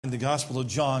the Gospel of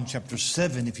John, chapter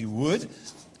 7, if you would.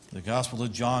 The Gospel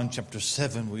of John, chapter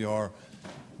 7. We are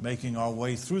making our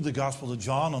way through the Gospel of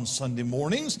John on Sunday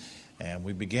mornings. And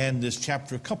we began this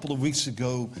chapter a couple of weeks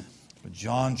ago with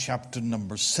John chapter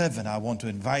number 7. I want to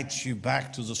invite you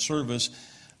back to the service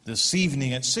this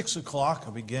evening at 6 o'clock.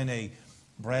 I begin a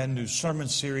brand new sermon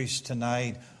series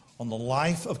tonight on the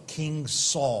life of King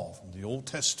Saul from the Old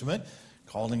Testament,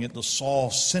 calling it the Saul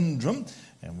syndrome.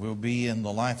 And we'll be in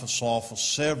the life of Saul for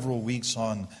several weeks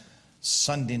on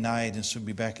Sunday night, and so we'll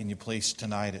be back in your place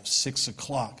tonight at 6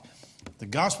 o'clock. The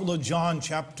Gospel of John,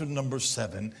 chapter number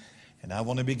 7, and I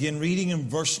want to begin reading in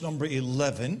verse number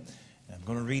 11. I'm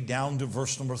going to read down to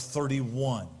verse number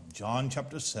 31. John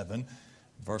chapter 7,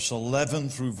 verse 11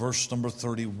 through verse number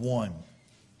 31.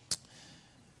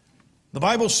 The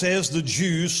Bible says, the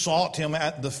Jews sought him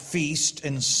at the feast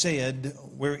and said,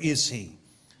 "Where is he?"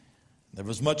 There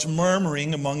was much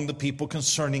murmuring among the people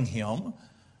concerning him.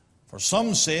 For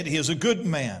some said, "He is a good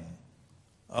man."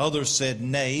 Others said,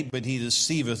 "Nay, but he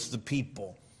deceiveth the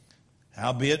people."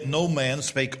 Howbeit no man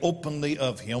spake openly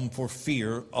of him for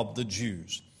fear of the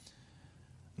Jews.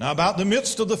 Now about the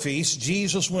midst of the feast,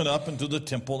 Jesus went up into the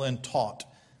temple and taught.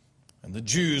 And the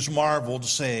Jews marveled,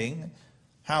 saying,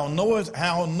 How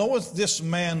knoweth this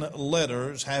man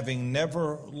letters, having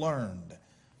never learned?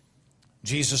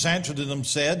 Jesus answered them and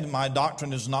said, My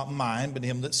doctrine is not mine, but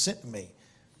him that sent me.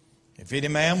 If any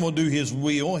man will do his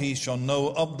will, he shall know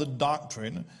of the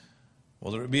doctrine,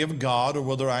 whether it be of God or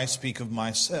whether I speak of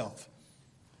myself.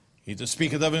 He that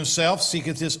speaketh of himself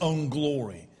seeketh his own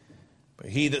glory. But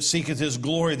he that seeketh his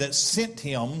glory that sent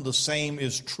him, the same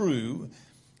is true,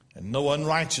 and no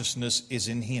unrighteousness is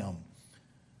in him.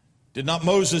 Did not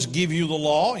Moses give you the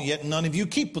law? Yet none of you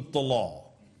keepeth the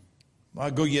law. Why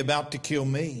go ye about to kill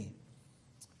me?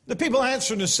 The people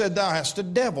answered and said, Thou hast a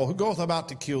devil, who goeth about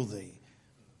to kill thee?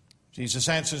 Jesus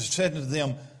answered and said unto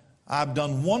them, I have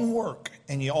done one work,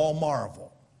 and ye all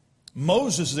marvel.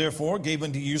 Moses therefore gave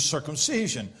unto you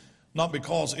circumcision, not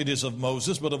because it is of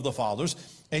Moses, but of the fathers.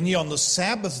 And ye on the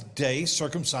Sabbath day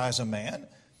circumcise a man.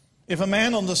 If a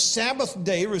man on the Sabbath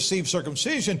day receive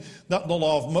circumcision, that the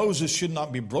law of Moses should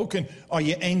not be broken, are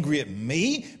ye angry at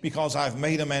me, because I have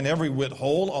made a man every whit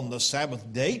whole on the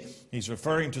Sabbath day? He's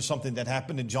referring to something that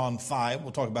happened in John 5.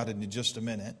 We'll talk about it in just a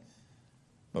minute.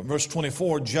 But verse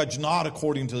 24, judge not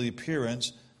according to the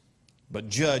appearance, but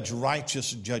judge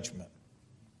righteous judgment.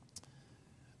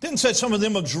 Then said some of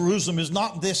them of Jerusalem, Is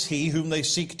not this he whom they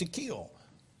seek to kill?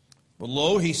 But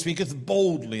lo, he speaketh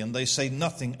boldly, and they say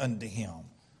nothing unto him.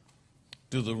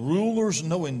 Do the rulers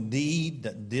know indeed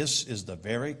that this is the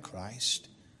very Christ?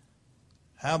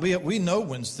 Howbeit we know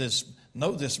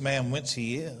this man whence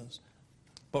he is.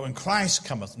 But when Christ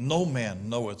cometh, no man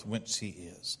knoweth whence he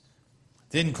is.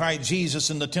 Then cried Jesus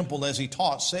in the temple as he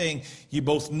taught, saying, Ye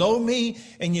both know me,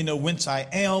 and ye know whence I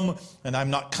am, and I am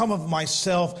not come of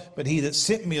myself, but he that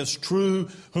sent me is true,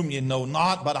 whom ye know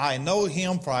not, but I know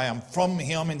him, for I am from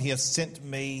him, and he hath sent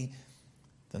me.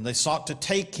 Then they sought to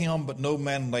take him, but no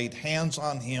man laid hands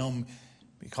on him,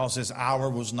 because his hour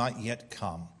was not yet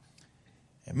come.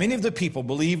 And many of the people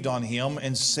believed on him,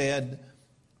 and said,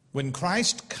 When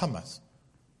Christ cometh,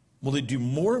 will he do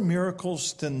more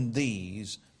miracles than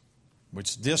these,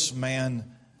 which this man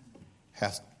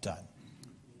hath done?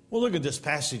 We'll look at this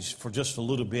passage for just a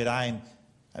little bit. I'm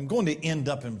going to end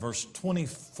up in verse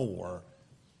 24.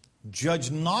 Judge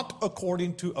not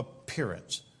according to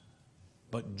appearance,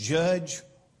 but judge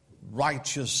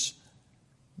righteous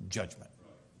judgment.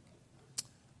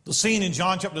 The scene in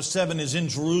John chapter 7 is in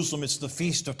Jerusalem. It's the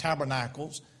Feast of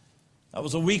Tabernacles. That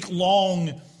was a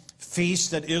week-long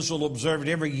feast that Israel observed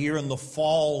every year in the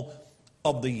fall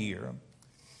of the year.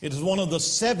 It is one of the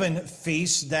 7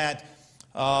 feasts that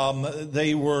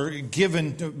they were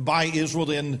given by Israel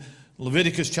in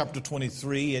Leviticus chapter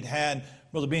 23. It had,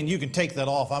 Brother Ben, you can take that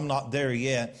off. I'm not there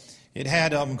yet. It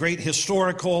had great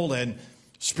historical and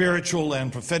spiritual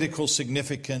and prophetical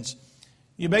significance.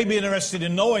 You may be interested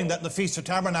in knowing that the Feast of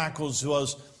Tabernacles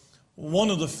was one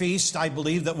of the feasts, I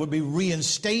believe, that would be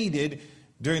reinstated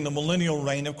during the millennial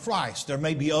reign of Christ. There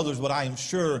may be others, but I am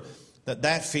sure that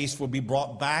that feast will be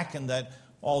brought back, and that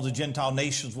all the Gentile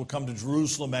nations will come to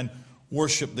Jerusalem and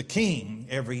worship the King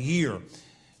every year.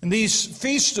 And these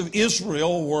feasts of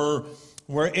Israel were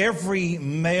where every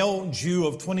male Jew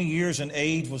of 20 years in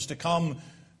age was to come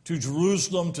to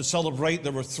Jerusalem to celebrate.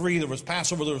 There were 3. There was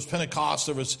Passover, there was Pentecost,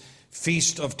 there was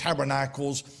Feast of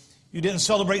Tabernacles. You didn't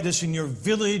celebrate this in your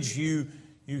village. You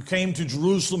came to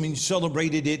Jerusalem and you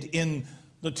celebrated it in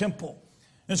the temple.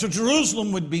 And so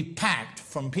Jerusalem would be packed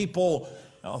from people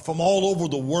from all over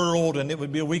the world, and it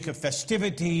would be a week of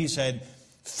festivities, and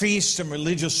feasts and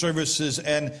religious services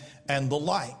and the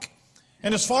like.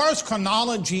 And as far as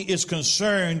chronology is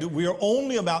concerned, we are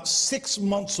only about 6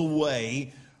 months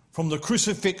away from the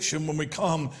crucifixion when we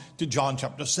come to John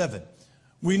chapter 7.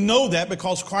 We know that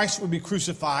because Christ will be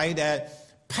crucified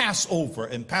at Passover,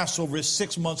 and Passover is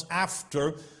 6 months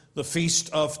after the Feast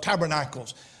of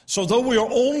Tabernacles. So though we are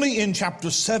only in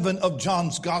chapter 7 of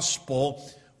John's Gospel,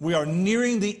 we are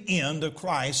nearing the end of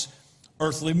Christ's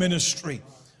earthly ministry.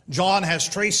 John has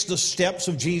traced the steps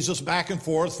of Jesus back and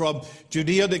forth from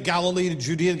Judea to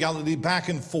Galilee, back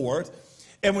and forth.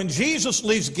 And when Jesus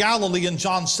leaves Galilee in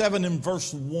John 7 and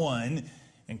verse 1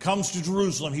 and comes to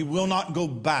Jerusalem, he will not go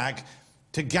back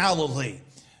to Galilee.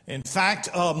 In fact,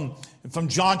 from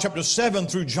John chapter 7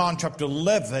 through John chapter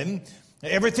 11,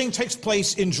 everything takes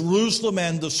place in Jerusalem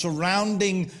and the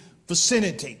surrounding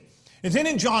vicinity. And then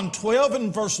in John 12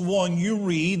 and verse 1, you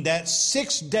read that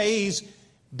 6 days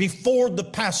before the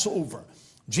Passover,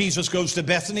 Jesus goes to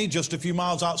Bethany, just a few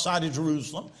miles outside of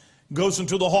Jerusalem, goes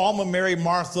into the home of Mary,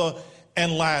 Martha,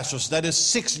 and Lazarus. That is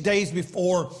 6 days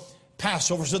before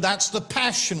Passover. So that's the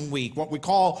Passion Week, what we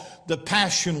call the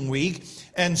Passion Week.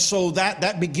 And so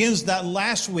that begins that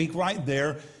last week right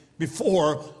there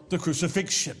before the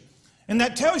crucifixion. And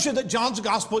that tells you that John's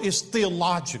gospel is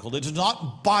theological. It is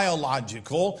not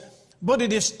biological, but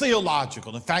it is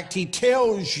theological. In fact, he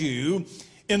tells you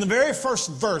in the very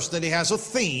first verse that he has a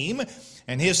theme,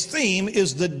 and his theme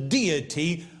is the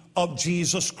deity of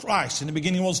Jesus Christ. In the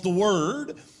beginning was the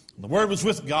Word was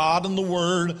with God, and the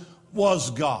Word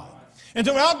was God. And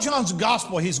throughout John's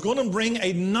gospel, he's going to bring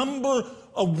a number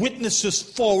of witnesses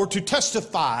forward to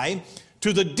testify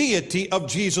to the deity of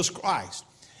Jesus Christ.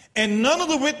 And none of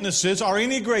the witnesses are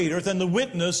any greater than the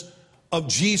witness of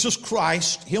Jesus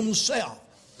Christ himself.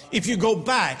 If you go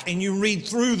back and you read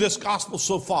through this gospel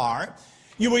so far,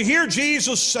 you will hear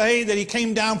Jesus say that he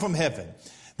came down from heaven,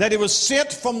 that he was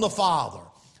sent from the Father,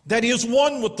 that he is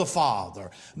one with the Father,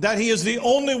 that he is the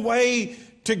only way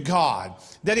to God,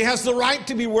 that he has the right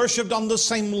to be worshiped on the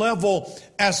same level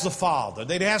as the Father,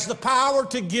 that he has the power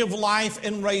to give life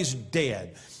and raise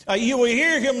dead. You will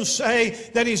hear him say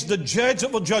that he's the judge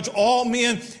that will judge all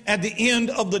men at the end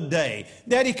of the day,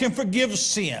 that he can forgive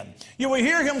sin. You will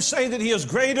hear him say that he is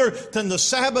greater than the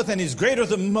Sabbath, and he's greater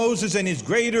than Moses, and he's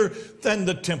greater than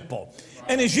the temple.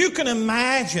 And as you can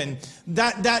imagine,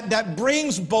 that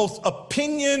brings both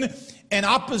opinion and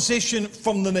opposition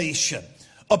from the nation.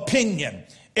 Opinion.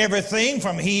 Everything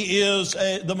from he is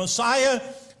the Messiah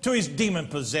to he's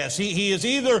demon-possessed. He is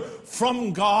either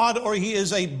from God or he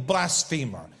is a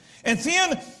blasphemer. And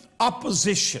then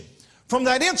opposition. From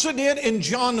that incident in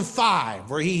John 5,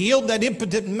 where he healed that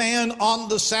impotent man on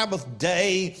the Sabbath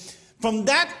day, from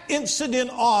that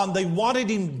incident on, they wanted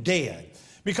him dead.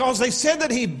 Because they said that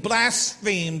he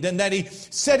blasphemed and that he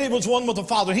said he was one with the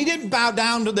Father. He didn't bow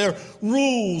down to their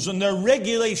rules and their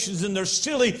regulations and their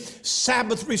silly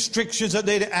Sabbath restrictions that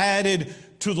they'd added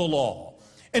to the law.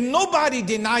 And nobody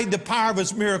denied the power of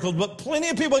his miracles, but plenty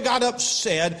of people got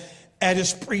upset at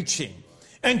his preaching.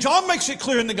 And John makes it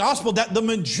clear in the gospel that the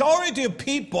majority of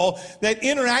people that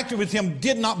interacted with him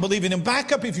did not believe in him.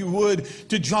 Back up, if you would,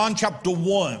 to John chapter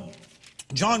 1.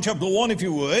 John chapter 1, if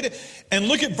you would, and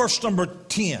look at verse number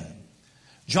 10.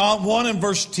 John 1 and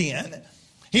verse 10.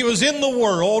 He was in the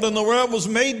world, and the world was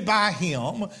made by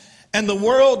him, and the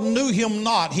world knew him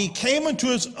not. He came into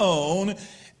his own,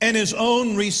 and his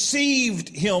own received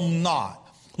him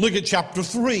not. Look at chapter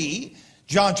 3.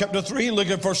 John chapter 3, look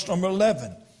at verse number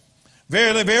 11.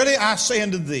 Verily, verily, I say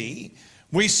unto thee,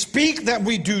 we speak that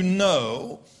we do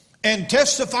know, and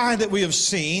testify that we have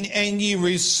seen, and ye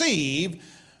receive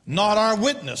not our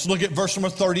witness. Look at verse number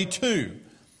 32.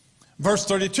 Verse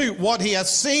 32, what he hath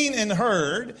seen and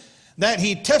heard, that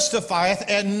he testifieth,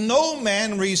 and no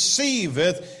man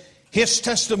receiveth his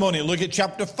testimony. Look at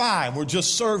chapter 5. We're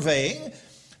just surveying.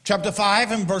 Chapter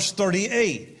 5 and verse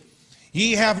 38.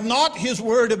 Ye have not his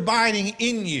word abiding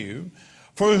in you,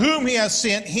 for whom he hath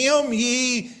sent, him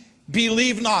ye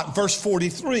believe not. Verse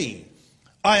 43.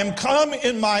 I am come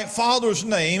in my Father's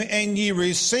name, and ye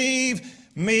receive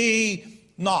me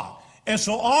not. And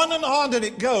so on that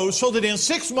it goes, so that in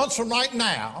 6 months from right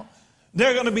now,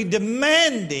 they're going to be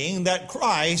demanding that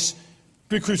Christ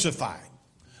be crucified.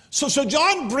 So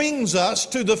John brings us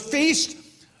to the Feast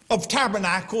of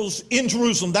Tabernacles in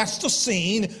Jerusalem. That's the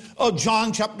scene of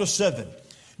John chapter 7.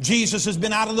 Jesus has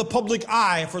been out of the public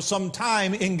eye for some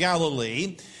time in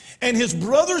Galilee, and his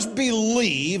brothers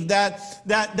believe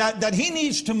that he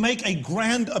needs to make a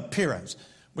grand appearance.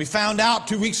 We found out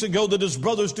 2 weeks ago that his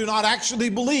brothers do not actually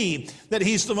believe that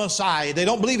he's the Messiah. They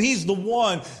don't believe he's the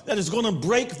one that is going to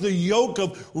break the yoke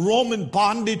of Roman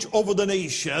bondage over the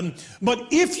nation. But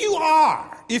if you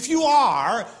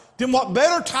are, then what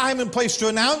better time and place to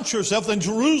announce yourself than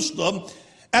Jerusalem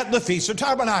at the Feast of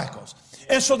Tabernacles?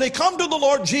 And so they come to the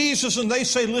Lord Jesus and they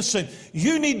say, listen,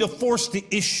 you need to force the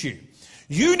issue.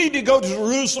 You need to go to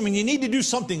Jerusalem and you need to do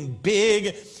something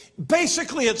big.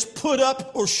 Basically, it's put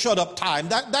up or shut up time.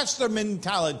 That's their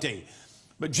mentality.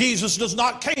 But Jesus does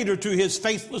not cater to his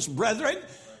faithless brethren.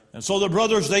 And so the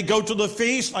brothers, they go to the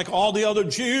feast like all the other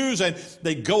Jews, and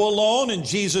they go alone, and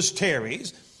Jesus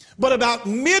tarries. But about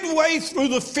midway through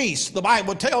the feast, the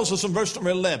Bible tells us in verse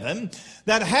number 11,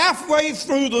 that halfway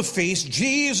through the feast,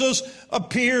 Jesus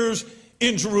appears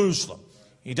in Jerusalem.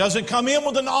 He doesn't come in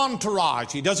with an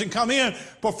entourage. He doesn't come in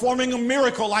performing a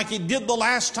miracle like he did the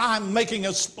last time, making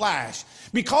a splash.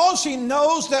 Because he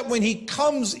knows that when he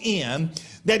comes in,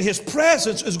 that his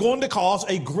presence is going to cause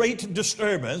a great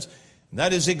disturbance.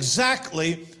 That is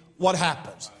exactly what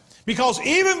happens. Because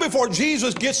even before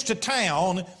Jesus gets to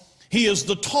town, he is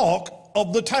the talk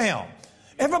of the town.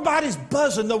 Everybody's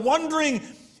buzzing. They're wondering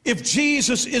if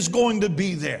Jesus is going to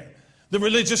be there. The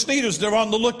religious leaders, they're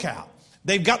on the lookout.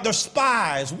 They've got their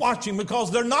spies watching because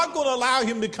they're not going to allow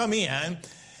him to come in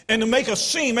and to make a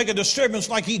scene, make a disturbance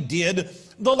like he did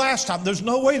the last time. There's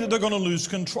no way that they're going to lose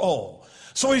control.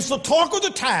 So he's the talk of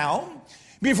the town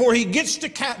before he gets to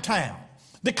town.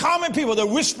 The common people, they're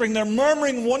whispering, they're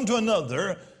murmuring one to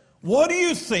another, what do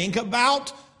you think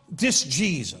about this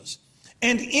Jesus?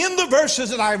 And in the verses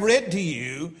that I read to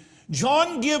you,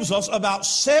 John gives us about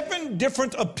 7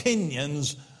 different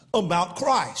opinions about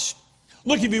Christ.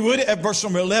 Look, if you would, at verse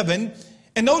number 11,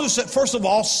 and notice that, first of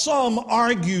all, some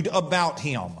argued about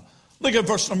him. Look at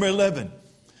verse number 11.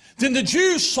 Then the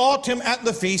Jews sought him at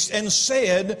the feast and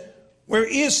said, where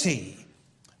is he?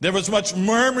 There was much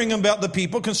murmuring about the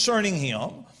people concerning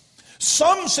him.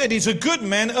 Some said he's a good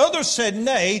man, others said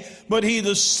nay, but he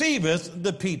deceiveth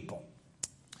the people.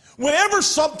 Whenever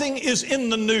something is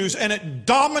in the news and it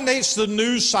dominates the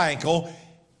news cycle,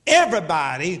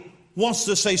 everybody wants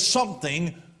to say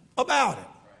something about it.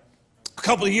 A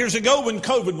couple of years ago when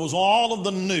COVID was all of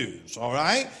the news, all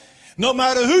right? No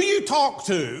matter who you talk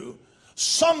to,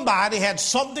 somebody had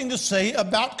something to say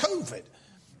about COVID.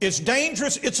 It's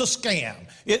dangerous, it's a scam,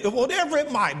 whatever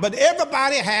it might, but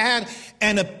everybody had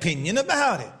an opinion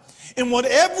about it. And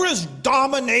whatever is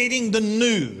dominating the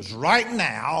news right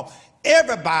now,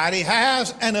 everybody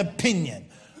has an opinion.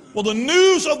 Well, the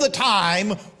news of the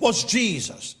time was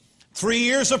Jesus. 3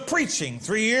 years of preaching,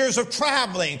 3 years of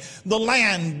traveling the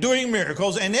land, doing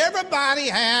miracles, and everybody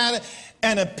had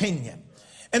an opinion.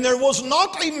 And there was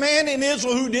not a man in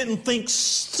Israel who didn't think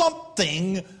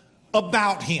something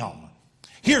about him.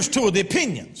 Here's 2 of the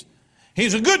opinions.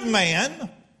 He's a good man.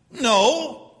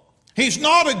 No, he's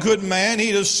not a good man.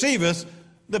 He deceiveth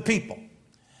the people.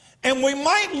 And we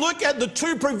might look at the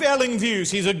 2 prevailing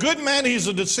views. He's a good man, he's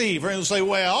a deceiver, and say,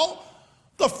 well,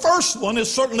 the first one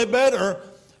is certainly better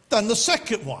than the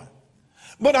second one.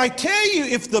 But I tell you,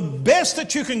 if the best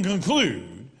that you can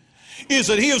conclude is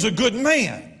that he is a good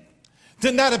man,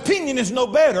 then that opinion is no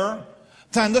better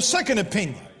than the second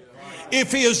opinion.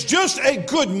 If he is just a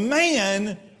good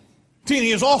man, then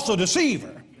he is also a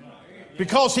deceiver,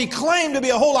 because he claimed to be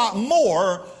a whole lot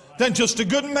more than just a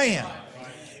good man.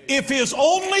 If he is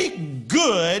only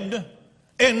good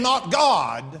and not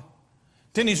God,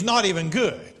 then he's not even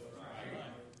good.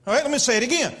 All right, let me say it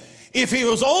again. If he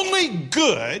was only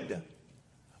good,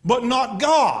 but not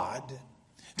God,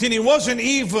 then he wasn't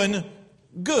even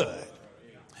good.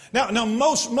 Now,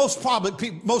 most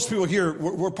people here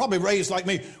were probably raised like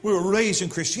me. We were raised in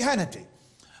Christianity.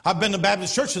 I've been to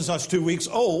Baptist church since I was 2 weeks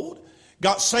old.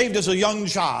 Got saved as a young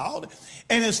child.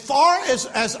 And as far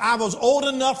as I was old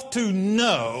enough to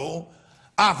know,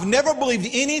 I've never believed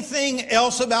anything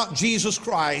else about Jesus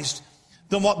Christ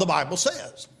than what the Bible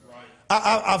says.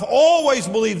 I've always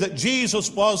believed that Jesus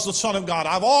was the Son of God.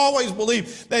 I've always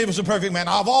believed that he was a perfect man.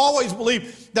 I've always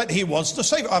believed that he was the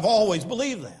Savior. I've always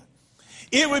believed that.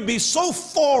 It would be so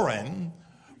foreign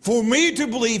for me to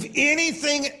believe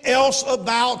anything else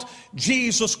about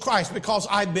Jesus Christ, because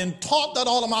I've been taught that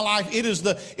all of my life. It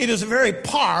is a very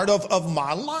part of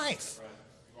my life.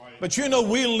 But you know,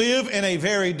 we live in a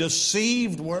very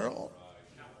deceived world.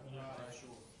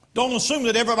 Don't assume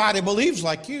that everybody believes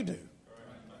like you do.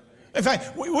 In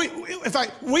fact, we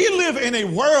live in a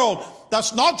world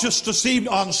that's not just deceived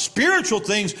on spiritual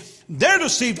things, they're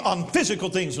deceived on physical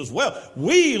things as well.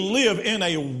 We live in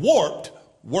a warped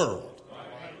world.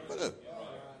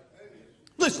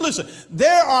 Listen,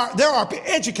 there are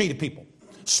educated people,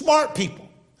 smart people,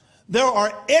 There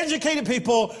are educated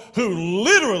people who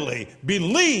literally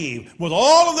believe with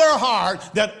all of their heart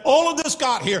that all of this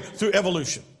got here through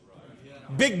evolution.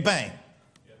 Big Bang.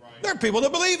 There are people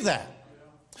that believe that.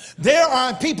 There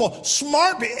are people,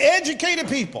 smart, educated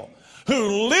people,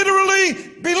 who literally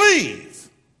believe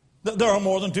that there are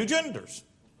more than two genders.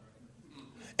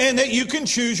 And that you can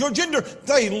choose your gender.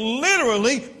 They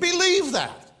literally believe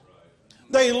that.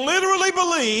 They literally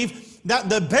believe that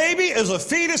the baby is a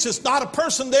fetus, it's not a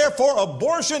person, therefore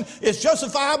abortion is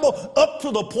justifiable up to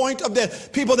the point of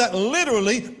death. People that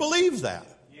literally believe that.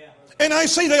 And I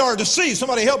say they are deceived.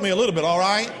 Somebody help me a little bit, all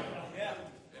right?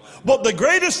 But the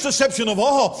greatest deception of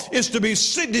all is to be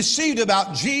deceived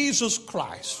about Jesus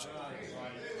Christ.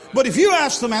 But if you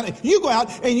ask the man, you go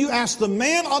out and you ask the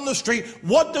man on the street,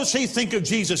 what does he think of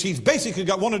Jesus? He's basically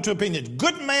got one or two opinions.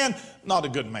 Good man, not a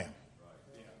good man.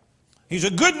 He's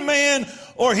a good man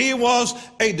or he was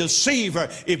a deceiver.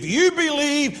 If you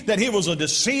believe that he was a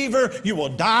deceiver, you will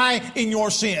die in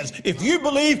your sins. If you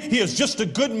believe he is just a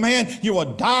good man, you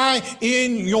will die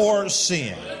in your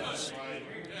sins.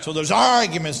 So there's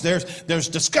arguments, there's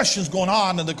discussions going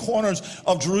on in the corners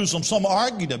of Jerusalem. Some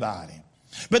argued about him.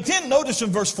 But then notice in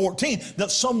verse 14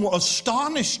 that some were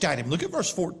astonished at him. Look at verse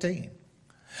 14.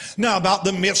 Now about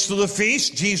the midst of the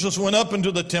feast, Jesus went up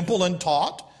into the temple and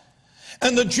taught.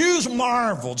 And the Jews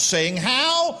marveled, saying,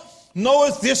 how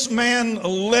knoweth this man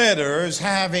letters,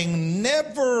 having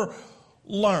never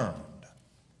learned?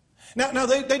 Now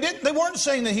they weren't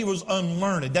saying that he was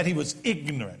unlearned, that he was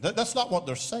ignorant. That's not what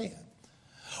they're saying.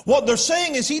 What they're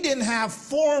saying is he didn't have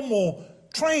formal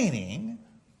training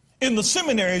in the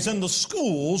seminaries and the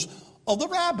schools of the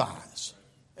rabbis.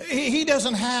 He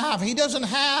doesn't have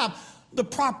the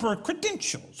proper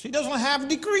credentials. He doesn't have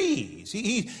degrees.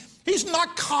 He's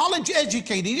not college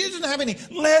educated. He doesn't have any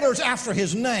letters after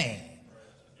his name.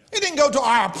 He didn't go to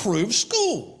our approved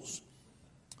schools.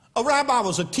 A rabbi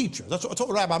was a teacher. That's what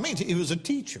a rabbi means. He was a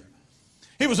teacher.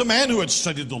 He was a man who had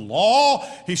studied the law.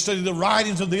 He studied the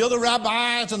writings of the other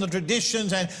rabbis and the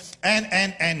traditions,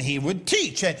 and he would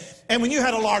teach. And when you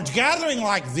had a large gathering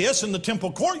like this in the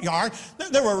temple courtyard,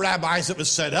 there were rabbis that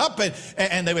was set up,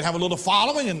 and they would have a little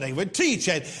following, and they would teach.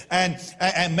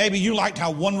 And maybe you liked how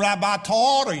one rabbi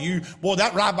taught, or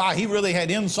that rabbi, he really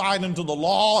had insight into the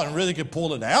law and really could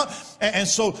pull it out. And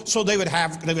so they would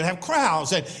have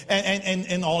crowds,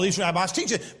 and all these rabbis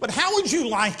teach it. But how would you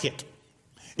like it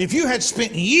if you had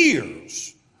spent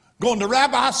years going to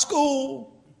rabbi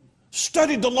school,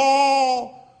 studied the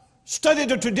law, studied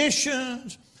the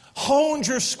traditions, honed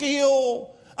your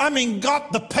skill,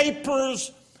 got the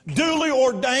papers, duly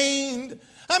ordained?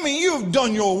 You've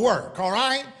done your work, all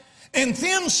right? And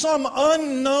then some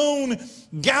unknown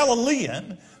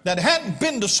Galilean that hadn't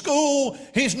been to school,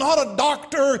 he's not a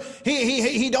doctor,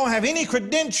 he don't have any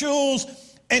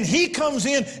credentials, and he comes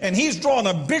in and he's drawing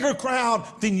a bigger crowd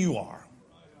than you are.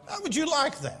 How would you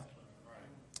like that?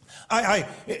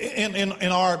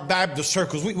 In our Baptist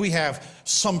circles, we have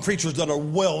some preachers that are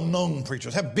well-known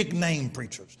preachers, have big-name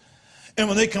preachers. And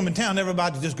when they come in town,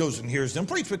 everybody just goes and hears them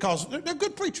preach because they're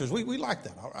good preachers. We like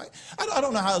that, all right? I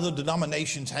don't know how the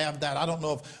denominations have that. I don't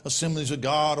know if Assemblies of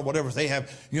God or whatever, if they have,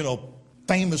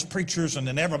 famous preachers and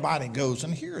then everybody goes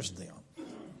and hears them.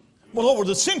 Well, over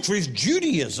the centuries,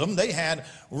 Judaism, they had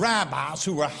rabbis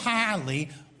who were highly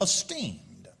esteemed.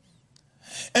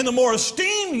 And the more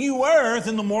esteemed you were,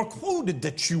 then the more quoted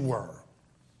that you were.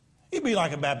 You'd be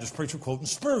like a Baptist preacher quoting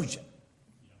Spurgeon.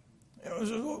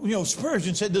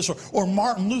 Spurgeon said this, or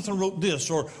Martin Luther wrote this,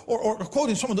 or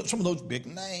quoting some of those big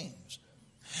names.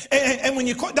 And when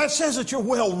you quote, that says that you're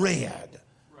well read.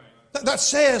 That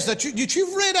says that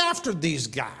you've read after these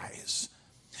guys.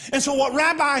 And so what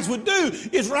rabbis would do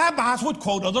is rabbis would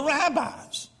quote other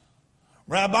rabbis.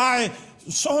 Rabbi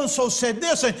so-and-so said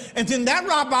this, and then that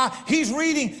rabbi,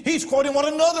 he's quoting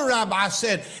what another rabbi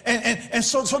said. And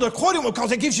so they're quoting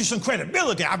because it gives you some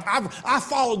credibility. I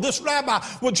followed this rabbi.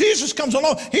 Well, Jesus comes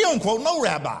along, he don't quote no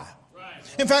rabbi.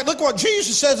 In fact, look what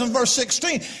Jesus says in verse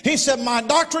 16. He said, my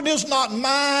doctrine is not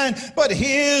mine, but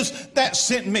his that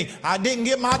sent me. I didn't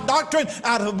get my doctrine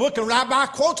out of a book of rabbi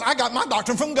quotes. I got my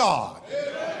doctrine from God.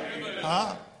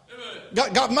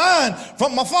 Got mine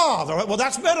from my Father. Well,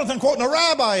 that's better than quoting a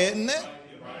rabbi, isn't it?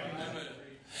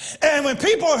 And when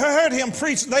people heard him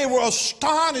preach, they were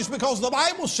astonished because the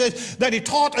Bible says that he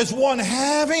taught as one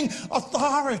having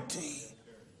authority.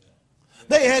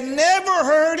 They had never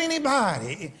heard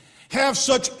anybody have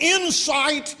such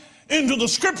insight into the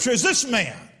Scripture as this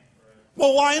man.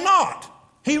 Well, why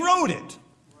not? He wrote it.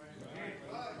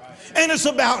 And it's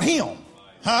about him.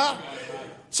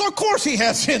 So of course he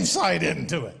has insight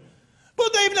into it.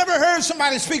 But they've never heard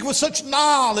somebody speak with such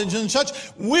knowledge and such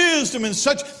wisdom and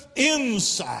such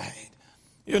insight.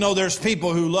 You know, there's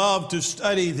people who love to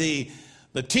study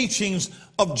the teachings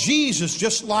of Jesus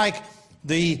just like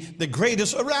the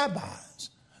greatest of rabbis.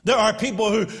 There are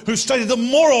people who study the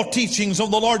moral teachings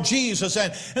of the Lord Jesus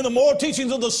and the moral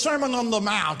teachings of the Sermon on the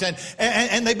Mount.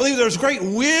 And they believe there's great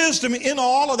wisdom in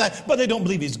all of that, but they don't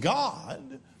believe He's God.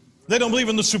 They don't believe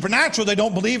in the supernatural. They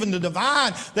don't believe in the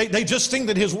divine. They just think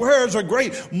that His words are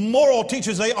great moral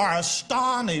teachers. They are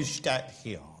astonished at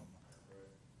Him.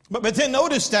 But then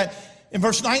notice that in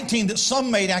verse 19 that some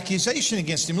made accusation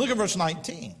against Him. Look at verse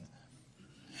 19.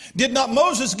 Did not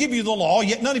Moses give you the law,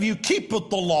 yet none of you keepeth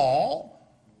the law?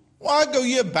 Why go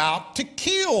ye about to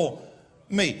kill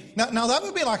me? Now that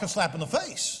would be like a slap in the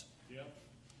face.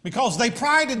 Because they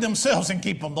prided themselves in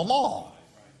keeping the law.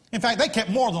 In fact, they kept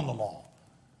more than the law.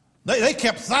 They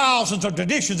kept thousands of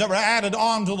traditions that were added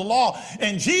on to the law.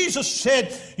 And Jesus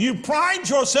said, you pride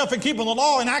yourself in keeping the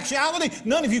law. In actuality,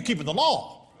 none of you keeping the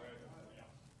law.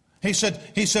 He said,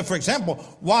 for example,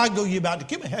 why go you about to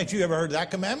kill me? Had you ever heard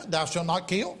that commandment? Thou shalt not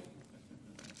kill.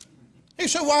 He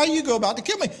said, why you go about to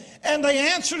kill me? And they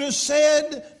answered and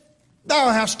said, thou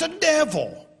hast a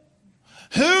devil.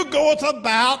 Who goeth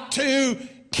about to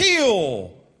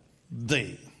kill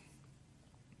thee?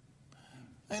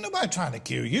 Ain't nobody trying to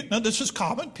kill you. No, this is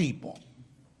common people.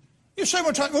 You say,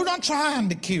 we're not trying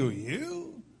to kill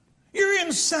you. You're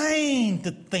insane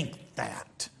to think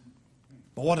that.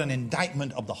 But what an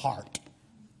indictment of the heart.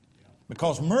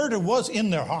 Because murder was in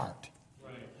their heart.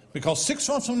 Because 6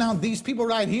 months from now, these people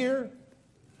right here,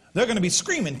 they're going to be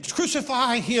screaming,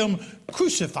 crucify Him,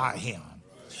 crucify Him.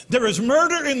 There is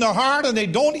murder in their heart and they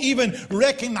don't even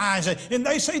recognize it. And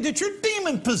they say that you're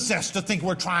demon possessed to think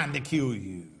we're trying to kill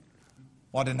you.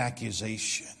 What an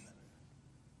accusation.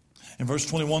 In verse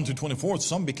 21 through 24,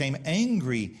 some became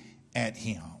angry at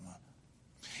Him.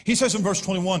 He says in verse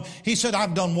 21, He said,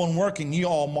 I've done one work and ye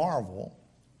all marvel.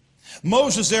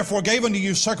 Moses therefore gave unto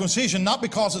you circumcision, not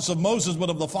because it's of Moses, but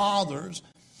of the fathers.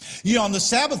 Ye on the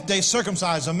Sabbath day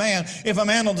circumcise a man. If a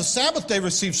man on the Sabbath day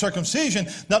receive circumcision,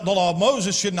 that the law of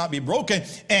Moses should not be broken.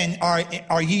 And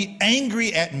are ye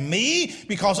angry at me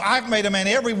because I've made a man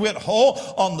every whit whole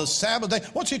on the Sabbath day?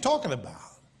 What's he talking about?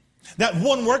 That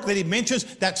one work that he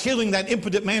mentions, that's healing that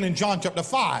impotent man in John chapter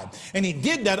 5. And he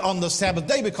did that on the Sabbath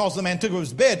day because the man took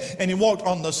his bed and he walked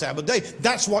on the Sabbath day.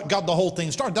 That's what got the whole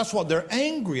thing started. That's what they're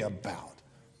angry about.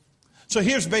 So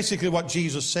here's basically what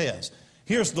Jesus says.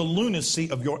 Here's the lunacy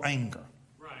of your anger.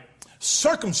 Right.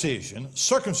 Circumcision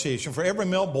for every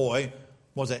male boy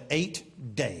was at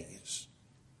 8 days.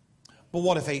 But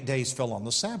what if 8 days fell on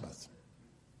the Sabbath?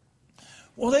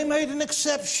 Well, they made an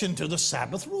exception to the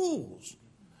Sabbath rules.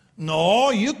 No,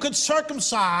 you could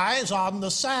circumcise on the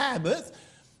Sabbath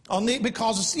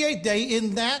because it's the 8th day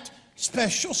in that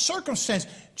special circumstance.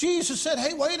 Jesus said,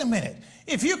 hey, wait a minute.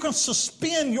 If you can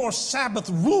suspend your Sabbath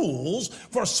rules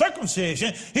for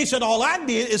circumcision, He said, all I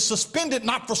did is suspend it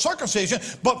not for circumcision,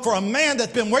 but for a man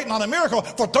that's been waiting on a miracle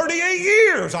for 38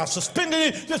 years. I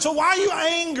suspended it. So why are you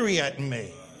angry at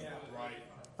me?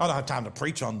 I don't have time to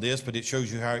preach on this, but it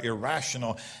shows you how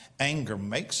irrational anger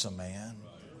makes a man.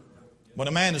 When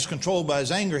a man is controlled by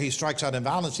his anger, he strikes out in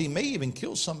violence. He may even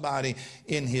kill somebody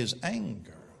in his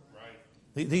anger.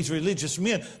 These religious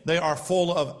men, they are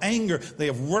full of anger. They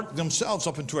have worked themselves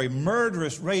up into a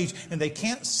murderous rage, and they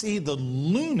can't see the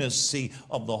lunacy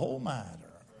of the whole matter.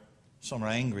 Some are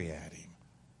angry at Him.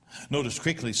 Notice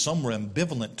quickly, some were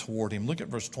ambivalent toward Him. Look at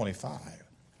verse 25.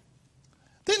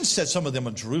 Then said some of them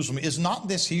in Jerusalem, is not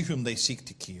this He whom they seek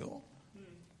to kill?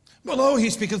 But lo, He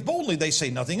speaketh boldly, they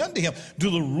say nothing unto Him. Do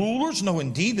the rulers know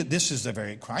indeed that this is the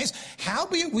very Christ?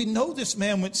 Howbeit we know this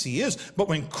man whence He is, but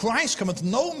when Christ cometh,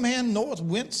 no man knoweth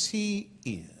whence He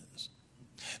is.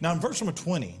 Now in verse number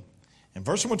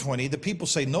 20, the people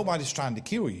say nobody's trying to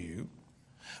kill you.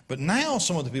 But now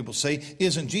some of the people say,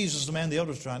 isn't Jesus the man the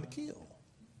elders trying to kill?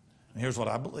 And here's what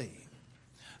I believe.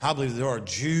 I believe there are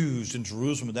Jews in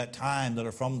Jerusalem at that time that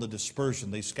are from the dispersion.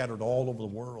 They scattered all over the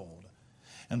world.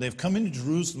 And they've come into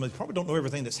Jerusalem. They probably don't know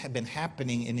everything that's been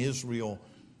happening in Israel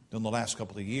in the last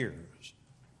couple of years.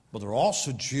 But there are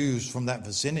also Jews from that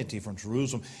vicinity, from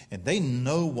Jerusalem, and they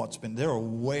know they're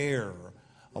aware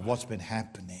of what's been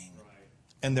happening.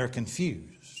 And they're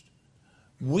confused.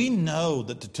 We know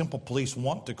that the temple police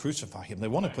want to crucify Him. They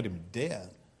want to put Him to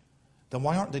death. Then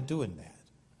why aren't they doing that?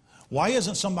 Why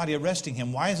isn't somebody arresting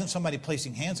Him? Why isn't somebody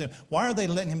placing hands on Him? Why are they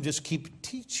letting Him just keep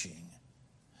teaching?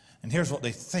 And here's what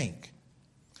they think.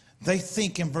 They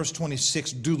think in verse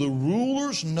 26, do the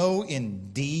rulers know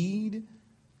indeed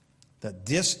that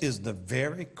this is the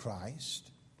very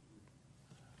Christ?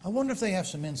 I wonder if they have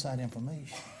some inside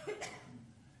information.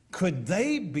 Could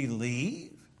they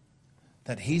believe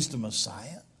that he's the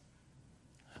Messiah?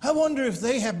 I wonder if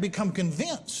they have become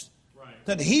convinced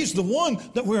that he's the one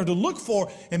that we're to look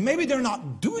for, and maybe they're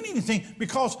not doing anything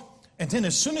because, and then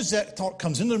as soon as that thought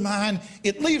comes into their mind,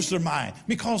 it leaves their mind,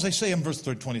 because they say in verse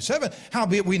 27,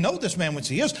 howbeit we know this man whence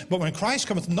he is, but when Christ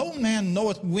cometh, no man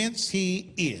knoweth whence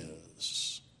he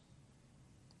is.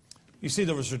 You see,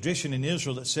 there was a tradition in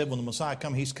Israel that said when the Messiah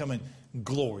comes, he's coming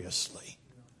gloriously.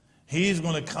 He's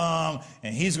going to come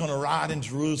and he's going to ride in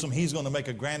Jerusalem. He's going to make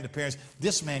a grand appearance.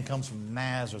 This man comes from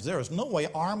Nazareth. There is no way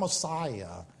our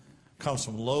Messiah comes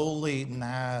from lowly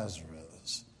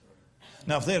Nazareth.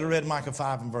 Now, if they had read Micah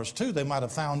 5 and verse 2, they might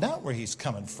have found out where he's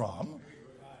coming from.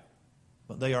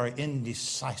 But they are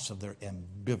indecisive. They're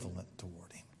ambivalent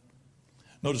toward him.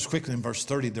 Notice quickly in verse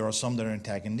 30, there are some that are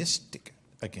antagonistic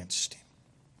against him.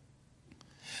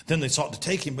 Then they sought to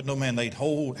take him, but no man laid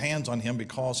hands on him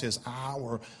because his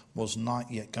hour was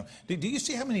not yet come. Do you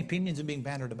see how many opinions are being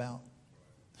bantered about?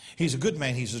 He's a good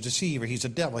man. He's a deceiver. He's a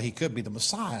devil. He could be the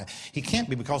Messiah. He can't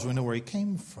be because we know where he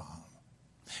came from.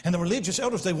 And the religious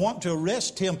elders, they want to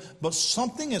arrest him, but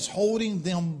something is holding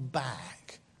them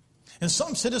back. And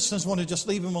some citizens want to just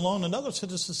leave him alone, and other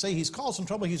citizens say he's causing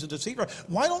trouble. He's a deceiver.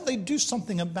 Why don't they do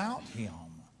something about him?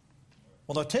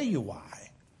 Well, I'll tell you why.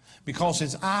 Because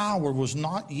his hour was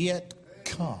not yet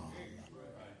come.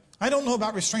 I don't know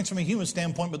about restraints from a human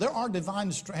standpoint, but there are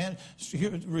divine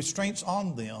restraints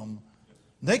on them.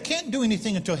 They can't do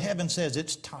anything until heaven says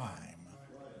it's time.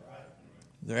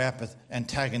 They're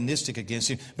antagonistic against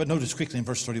him. But notice quickly in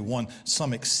verse 31,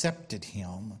 some accepted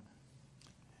him.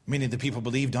 Many of the people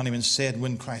believed on him and said,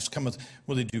 when Christ cometh,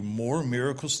 will he do more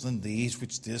miracles than these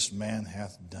which this man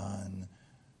hath done?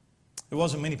 There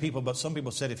wasn't many people, but some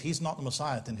people said, if he's not the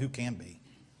Messiah, then who can be?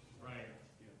 Right.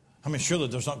 I mean, surely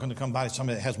there's not going to come by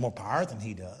somebody that has more power than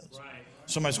he does. Right.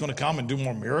 Somebody's going to come and do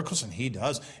more miracles than he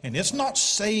does. And it's not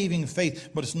saving faith,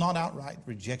 but it's not outright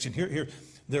rejection. Here,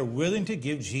 they're willing to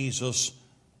give Jesus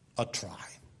a try.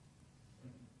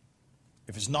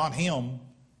 If it's not him,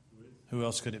 who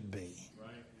else could it be?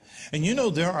 Right. And you know,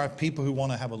 there are people who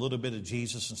want to have a little bit of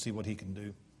Jesus and see what he can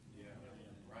do. Yeah.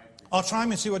 Right. I'll try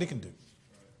him and see what he can do.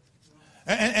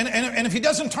 And if he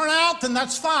doesn't turn out, then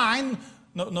that's fine.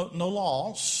 No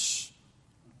loss.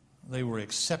 They were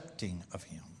accepting of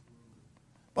him.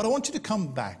 But I want you to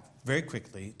come back very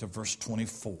quickly to verse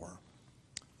 24.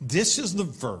 This is the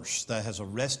verse that has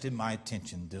arrested my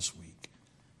attention this week.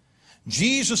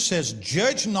 Jesus says,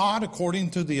 judge not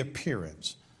according to the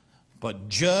appearance, but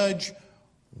judge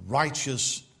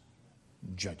righteous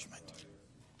judgment.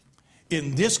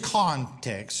 In this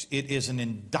context, it is an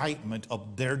indictment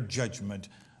of their judgment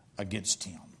against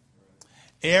him.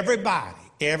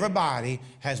 Everybody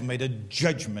has made a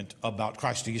judgment about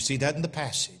Christ. Do you see that in the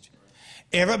passage?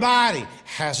 Everybody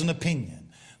has an opinion,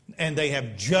 and they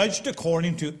have judged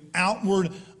according to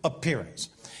outward appearance.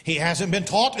 He hasn't been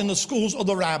taught in the schools of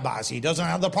the rabbis. He doesn't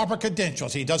have the proper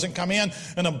credentials. He doesn't come in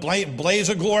a blaze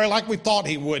of glory like we thought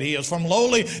he would. He is from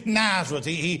lowly Nazareth.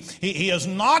 He is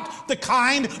not the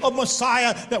kind of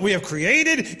Messiah that we have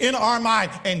created in our mind.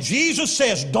 And Jesus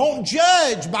says, don't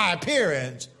judge by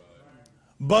appearance,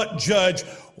 but judge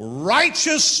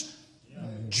righteous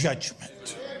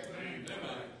judgment.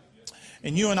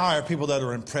 And you and I are people that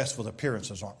are impressed with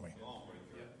appearances, aren't we?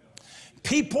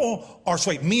 People are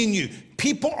swayed, me and you,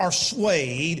 people are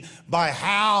swayed by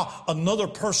how another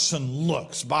person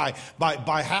looks, by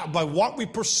what we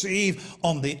perceive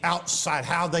on the outside,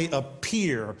 how they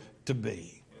appear to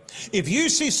be. If you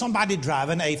see somebody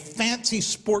driving a fancy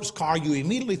sports car, you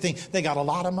immediately think they got a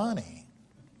lot of money.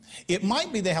 It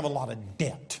might be they have a lot of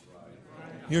debt.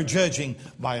 You're judging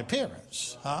by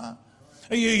appearance, huh?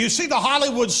 You see the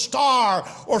Hollywood star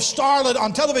or starlet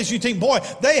on television, you think, boy,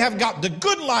 they have got the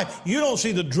good life. You don't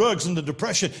see the drugs and the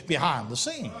depression behind the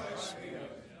scenes.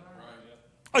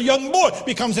 A young boy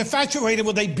becomes infatuated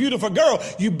with a beautiful girl.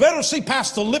 You better see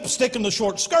past the lipstick and the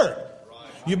short skirt.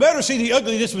 You better see the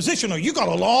ugly disposition, or you got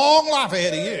a long life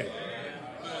ahead of you.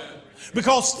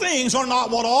 Because things are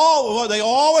not what they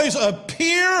always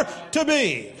appear to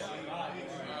be.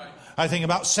 I think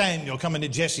about Samuel coming to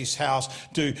Jesse's house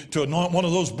to anoint one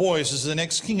of those boys as the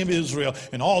next king of Israel.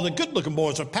 And all the good-looking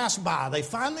boys are passed by. They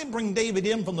finally bring David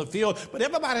in from the field. But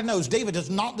everybody knows David is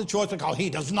not the choice because he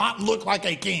does not look like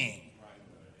a king.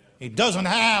 He doesn't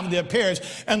have the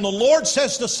appearance. And the Lord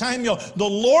says to Samuel, the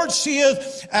Lord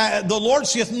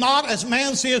seeth not as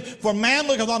man seeth, for man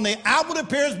looketh on the outward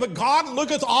appearance, but God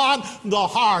looketh on the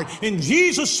heart. And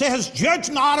Jesus says,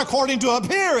 judge not according to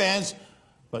appearance,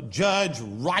 but judge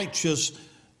righteous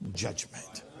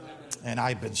judgment. And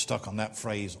I've been stuck on that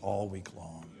phrase all week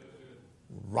long.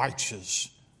 Righteous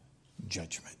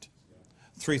judgment.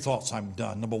 3 thoughts, I'm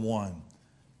done. Number 1,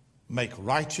 make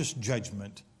righteous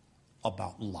judgment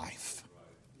about life.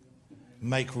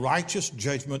 Make righteous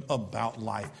judgment about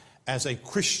life. As a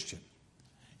Christian,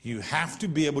 you have to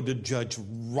be able to judge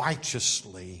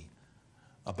righteously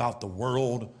about the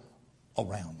world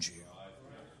around you.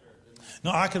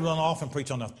 Now, I could run off and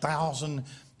preach on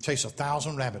chase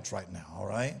 1,000 rabbits right now, all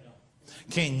right?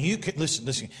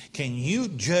 Listen, can you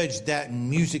judge that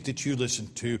music that you listen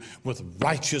to with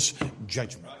righteous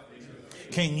judgment?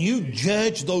 Can you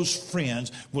judge those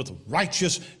friends with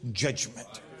righteous judgment?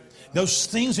 Those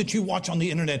things that you watch on the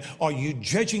internet, are you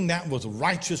judging that with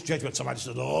righteous judgment? Somebody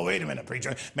says, oh, wait a minute,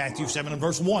 preacher. Matthew 7 and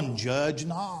verse 1, judge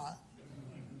not.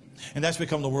 And that's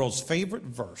become the world's favorite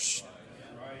verse.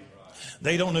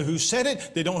 They don't know who said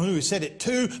it. They don't know who he said it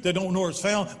to. They don't know where it's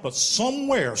found. But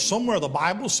somewhere the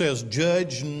Bible says,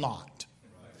 judge not.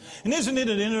 And isn't it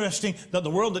interesting that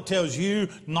the world that tells you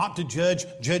not to judge,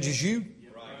 judges you?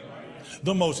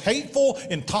 The most hateful,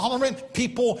 intolerant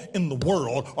people in the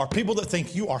world are people that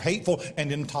think you are hateful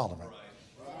and intolerant.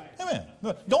 Amen.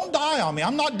 Don't die on me.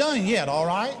 I'm not done yet, all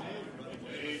right?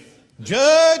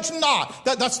 Judge not.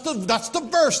 That's the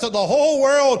verse that the whole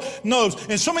world knows.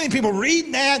 And so many people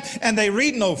read that and they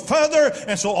read no further.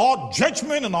 And so all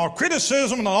judgment and all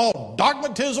criticism and all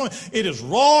dogmatism, it is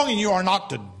wrong and you are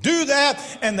not to do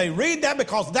that. And they read that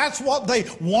because that's what they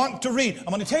want to read.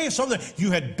 I'm going to tell you something. You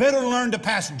had better learn to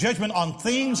pass judgment on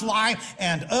things, life,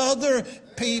 and other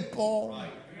people.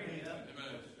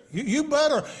 You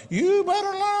better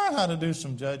learn how to do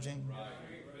some judging.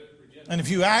 And if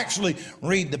you actually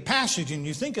read the passage and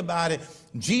you think about it,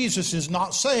 Jesus is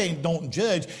not saying don't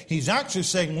judge. He's actually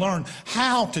saying learn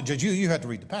how to judge. You have to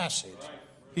read the passage.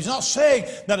 He's not saying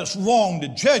that it's wrong to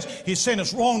judge. He's saying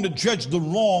it's wrong to judge the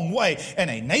wrong way. And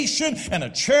a nation and a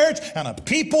church and a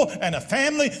people and a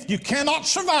family, you cannot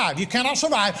survive. You cannot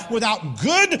survive without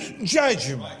good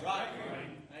judgment.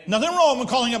 Nothing wrong with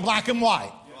calling it black and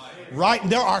white. Right?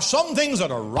 There are some things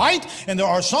that are right and there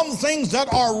are some things that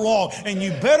are wrong. And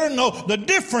you better know the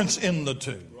difference in the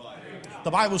two.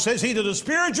 The Bible says, he that is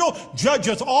spiritual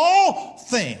judgeth all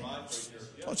things.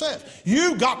 What's that?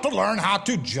 You've got to learn how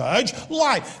to judge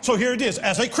life. So here it is.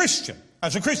 As a Christian,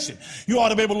 you ought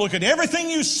to be able to look at everything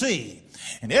you see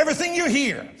and everything you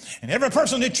hear and every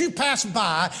person that you pass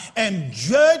by and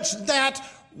judge that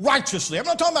righteously. I'm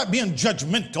not talking about being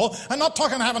judgmental. I'm not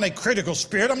talking about having a critical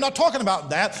spirit. I'm not talking about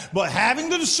that. But having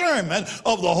the discernment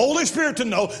of the Holy Spirit to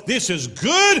know this is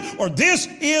good or this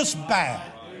is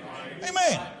bad.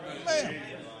 Amen. Amen.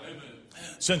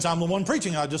 Since I'm the one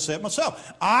preaching, I'll just say it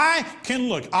myself. I can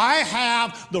look. I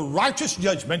have the righteous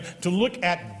judgment to look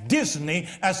at Disney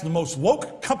as the most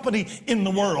woke company in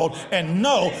the world and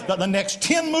know that the next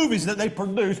 10 movies that they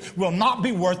produce will not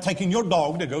be worth taking your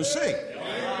dog to go see.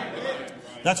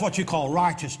 That's what you call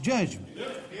righteous judgment.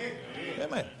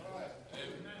 Amen.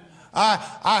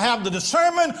 I have the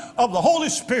discernment of the Holy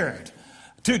Spirit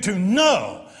to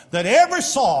know that every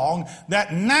song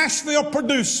that Nashville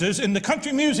produces in the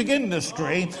country music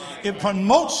industry, it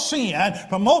promotes sin,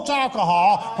 promotes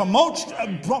alcohol, promotes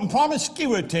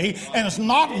promiscuity, and it's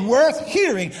not worth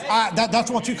hearing.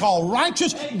 That's what you call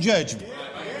righteous judgment.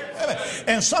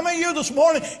 And some of you this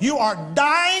morning, you are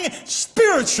dying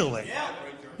spiritually.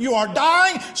 You are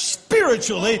dying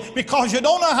spiritually because you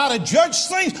don't know how to judge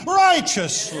things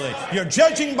righteously. You're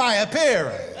judging by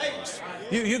appearance.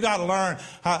 You got to learn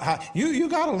you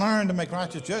got to learn to make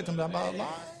righteous judgment about life.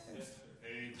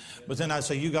 But then I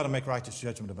say you got to make righteous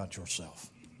judgment about yourself.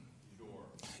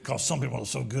 Because some people are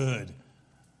so good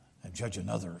at judging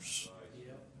others,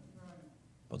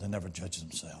 but they never judge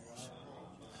themselves.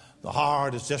 The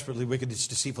heart is desperately wicked; it's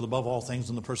deceitful above all things,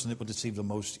 and the person that will deceive the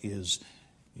most is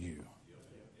you.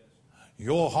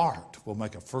 Your heart will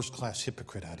make a first-class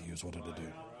hypocrite out of you is what it'll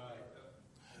do.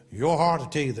 Your heart will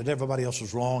tell you that everybody else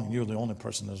is wrong and you're the only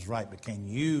person that's right. But can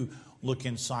you look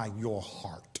inside your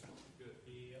heart?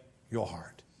 Your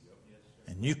heart.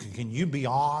 And can you be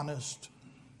honest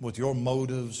with your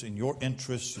motives and your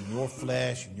interests and your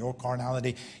flesh and your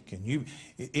carnality? Can you?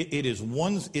 It is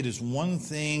one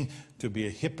thing to be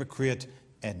a hypocrite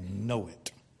and know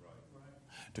it.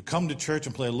 To come to church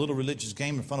and play a little religious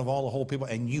game in front of all the whole people,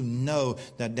 and you know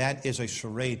that is a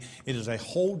charade. It is a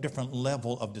whole different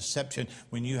level of deception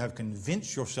when you have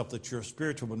convinced yourself that you're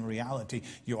spiritual, when in reality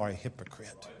you are a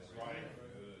hypocrite.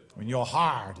 When your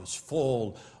heart is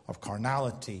full of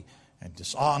carnality and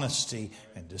dishonesty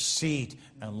and deceit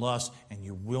and lust, and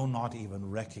you will not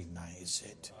even recognize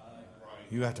it.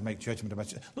 You have to make judgment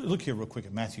about yourself. Look here real quick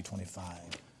at Matthew 25.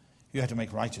 You have to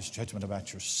make righteous judgment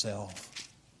about yourself.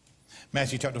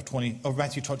 Matthew chapter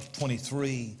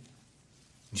 23,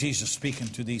 Jesus speaking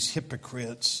to these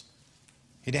hypocrites.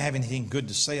 He didn't have anything good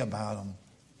to say about them.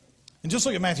 And just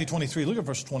look at Matthew 23. Look at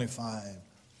verse 25.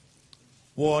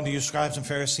 Woe unto you, scribes and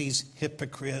Pharisees,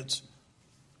 hypocrites!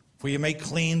 For you make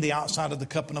clean the outside of the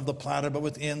cup and of the platter, but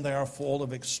within they are full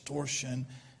of extortion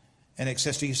and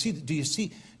excess. Do you see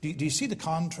the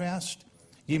contrast?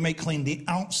 You make clean the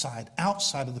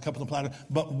outside of the cup and the platter,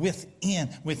 but within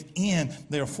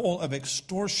they are full of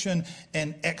extortion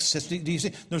and excess. Do you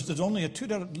see? There's only a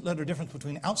two-letter difference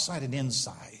between outside and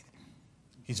inside.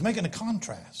 He's making a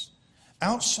contrast.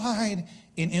 Outside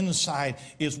and inside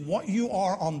is what you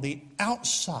are on the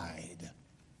outside,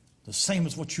 the same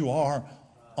as what you are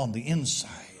on the inside.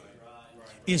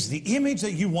 Is the image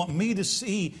that you want me to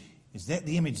see, is that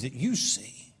the image that you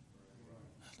see?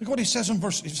 Look what he says in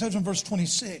verse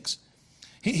 26.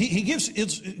 He gives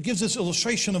this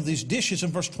illustration of these dishes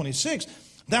in verse 26.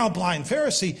 Thou blind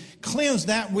Pharisee, cleanse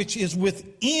that which is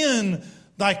within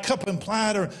thy cup and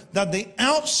platter, that the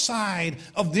outside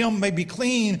of them may be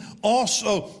clean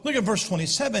also. Look at verse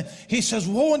 27. He says,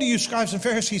 Woe unto you, scribes and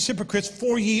Pharisees, hypocrites,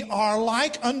 for ye are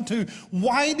like unto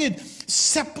whited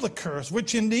sepulchres,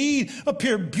 which indeed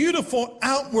appear beautiful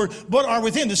outward, but are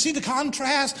within. To see the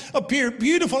contrast? Appear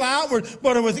beautiful outward,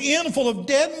 but are within, full of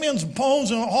dead men's bones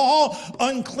and all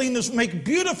uncleanness. Make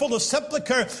beautiful the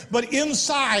sepulchre, but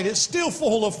inside it's still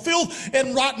full of filth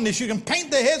and rottenness. You can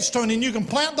paint the headstone and you can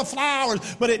plant the flowers,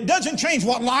 but it doesn't change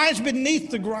what lies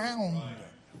beneath the ground.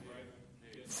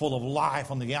 Full of life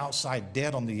on the outside,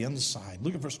 dead on the inside.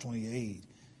 Look at verse 28.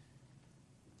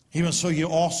 Even so you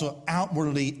also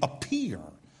outwardly appear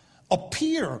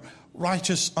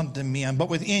righteous unto men, but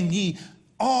within ye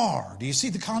are. Do you see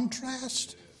the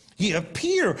contrast? Ye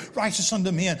appear righteous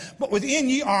unto men, but within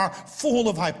ye are full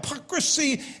of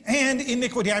hypocrisy and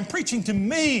iniquity. I'm preaching to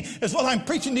me as well. I'm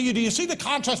preaching to you. Do you see the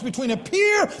contrast between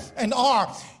appear and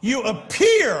are? You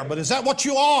appear, but is that what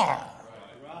you are?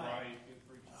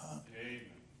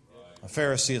 A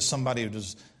Pharisee is somebody who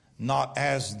does not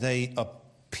as they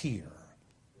appear.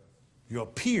 You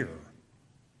appear,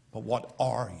 but what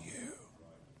are you?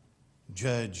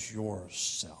 Judge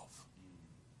yourself.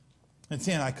 And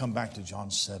then I come back to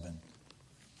John 7.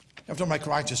 You have to make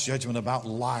righteous judgment about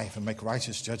life and make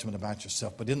righteous judgment about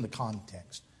yourself. But in the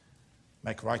context,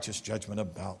 make righteous judgment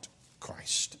about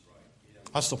Christ.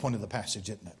 That's the point of the passage,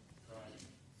 isn't it?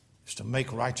 It's to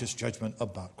make righteous judgment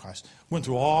about Christ. Went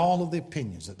through all of the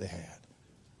opinions that they had.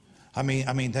 I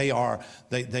mean, they are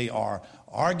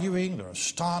arguing, they're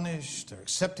astonished, they're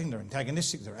accepting, they're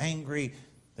antagonistic, they're angry,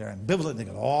 they're ambivalent. They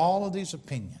got all of these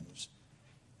opinions,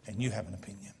 and you have an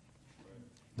opinion.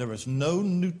 There is no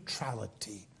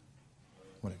neutrality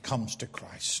when it comes to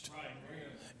Christ.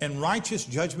 And righteous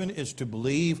judgment is to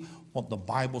believe what the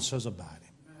Bible says about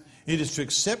Him. It is to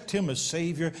accept Him as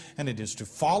Savior, and it is to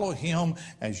follow Him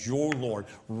as your Lord.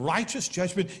 Righteous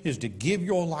judgment is to give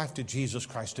your life to Jesus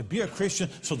Christ, to be a Christian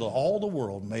so that all the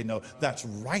world may know. That's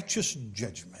righteous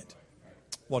judgment.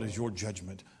 What is your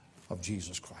judgment of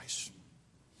Jesus Christ?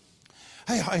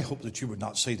 Hey, I hope that you would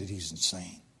not say that He's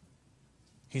insane.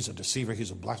 He's a deceiver.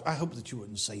 He's a blasphemer. I hope that you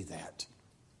wouldn't say that.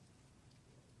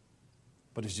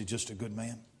 But is he just a good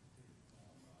man?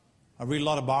 I read a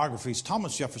lot of biographies.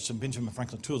 Thomas Jefferson, Benjamin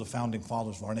Franklin, two of the founding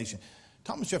fathers of our nation.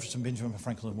 Thomas Jefferson, Benjamin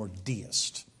Franklin were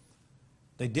deists.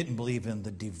 They didn't believe in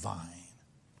the divine.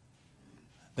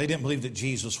 They didn't believe that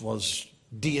Jesus was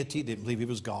deity. They didn't believe He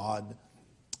was God.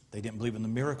 They didn't believe in the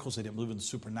miracles. They didn't believe in the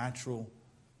supernatural.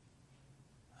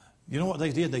 You know what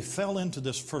they did? They fell into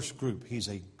this first group. He's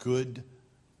a good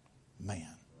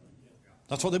man.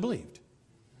 That's what they believed.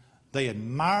 They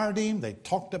admired Him. They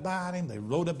talked about Him. They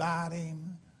wrote about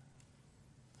Him.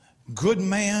 Good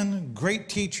man, great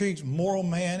teacher, moral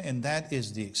man, and that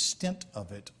is the extent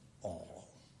of it all.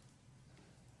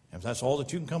 If that's all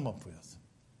that you can come up with,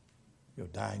 you'll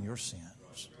die in your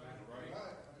sins.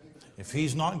 If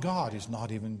He's not God, He's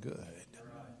not even good.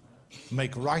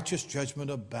 Make righteous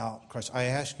judgment about Christ. I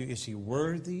ask you, is He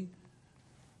worthy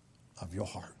of your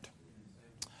heart?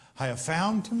 I have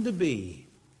found Him to be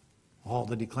all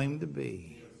that He claimed to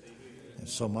be, and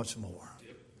so much more.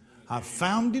 I've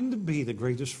found Him to be the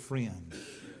greatest friend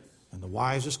and the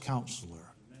wisest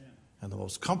counselor and the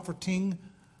most comforting,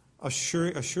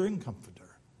 assuring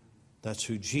comforter. That's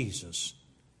who Jesus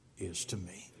is to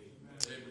me.